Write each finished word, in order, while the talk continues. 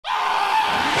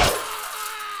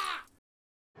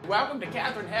welcome to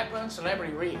Katharine Hepburn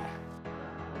Celebrity Rehab.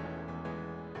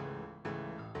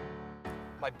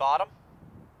 My bottom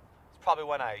is probably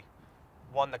when I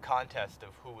won the contest of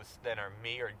who was thinner,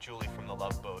 me or Julie from the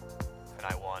Love Boat, and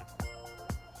I won.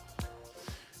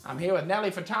 I'm here with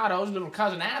Nellie Furtado's little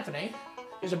cousin Anthony.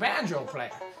 He's a banjo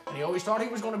player, and he always thought he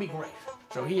was going to be great.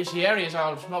 So he is here, he's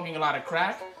all smoking a lot of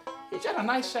crack. He's got a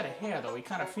nice set of hair, though. He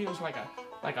kind of feels like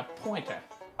a pointer.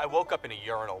 I woke up in a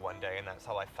urinal one day, and that's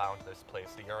how I found this place.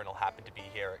 The urinal happened to be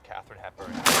here at Katharine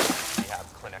Hepburn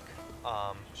Rehab Clinic.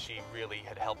 She really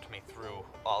had helped me through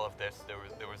all of this.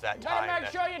 There was that time. Better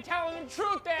make sure you're telling the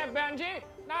truth there, Benji.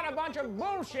 Not a bunch of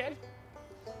bullshit.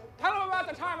 Tell him about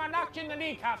the time I knocked you in the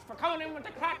kneecaps for coming in with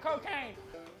the crack cocaine.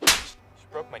 She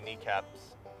broke my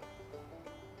kneecaps.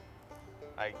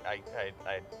 I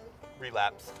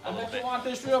relapsed a I little bet bit. you want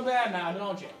this real bad now,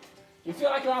 don't you? You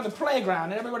feel like you're on the playground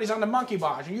and everybody's on the monkey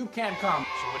bars and you can't come.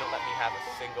 She wouldn't let me have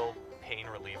a single pain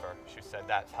reliever. She said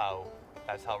that's how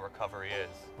recovery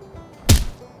is.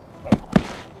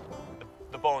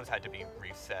 The bones had to be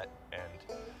reset,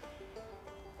 and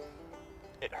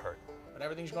it hurt. But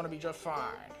everything's going to be just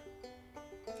fine.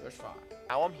 Just fine.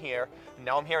 Now I'm here, and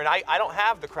I don't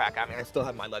have the crack. I mean, I still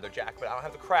have my leather jacket, but I don't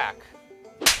have the crack.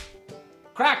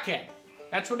 Crack kid.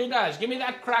 That's what he does. Give me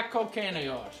that crack cocaine of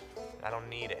yours. I don't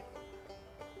need it.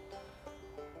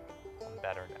 I'm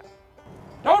better now.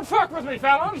 Don't fuck with me,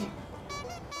 fellas.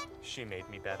 She made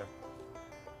me better.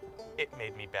 It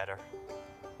made me better.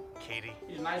 Katie.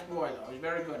 He's a nice boy, though. He's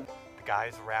very good. The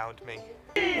guys around me.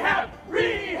 Rehab!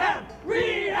 Rehab!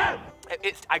 Rehab!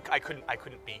 I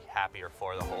couldn't be happier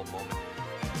for the whole moment.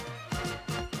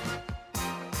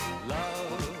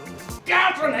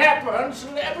 Katharine Hepburn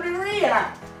Celebrity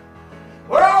Rehab,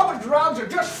 where all the drugs are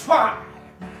just fine.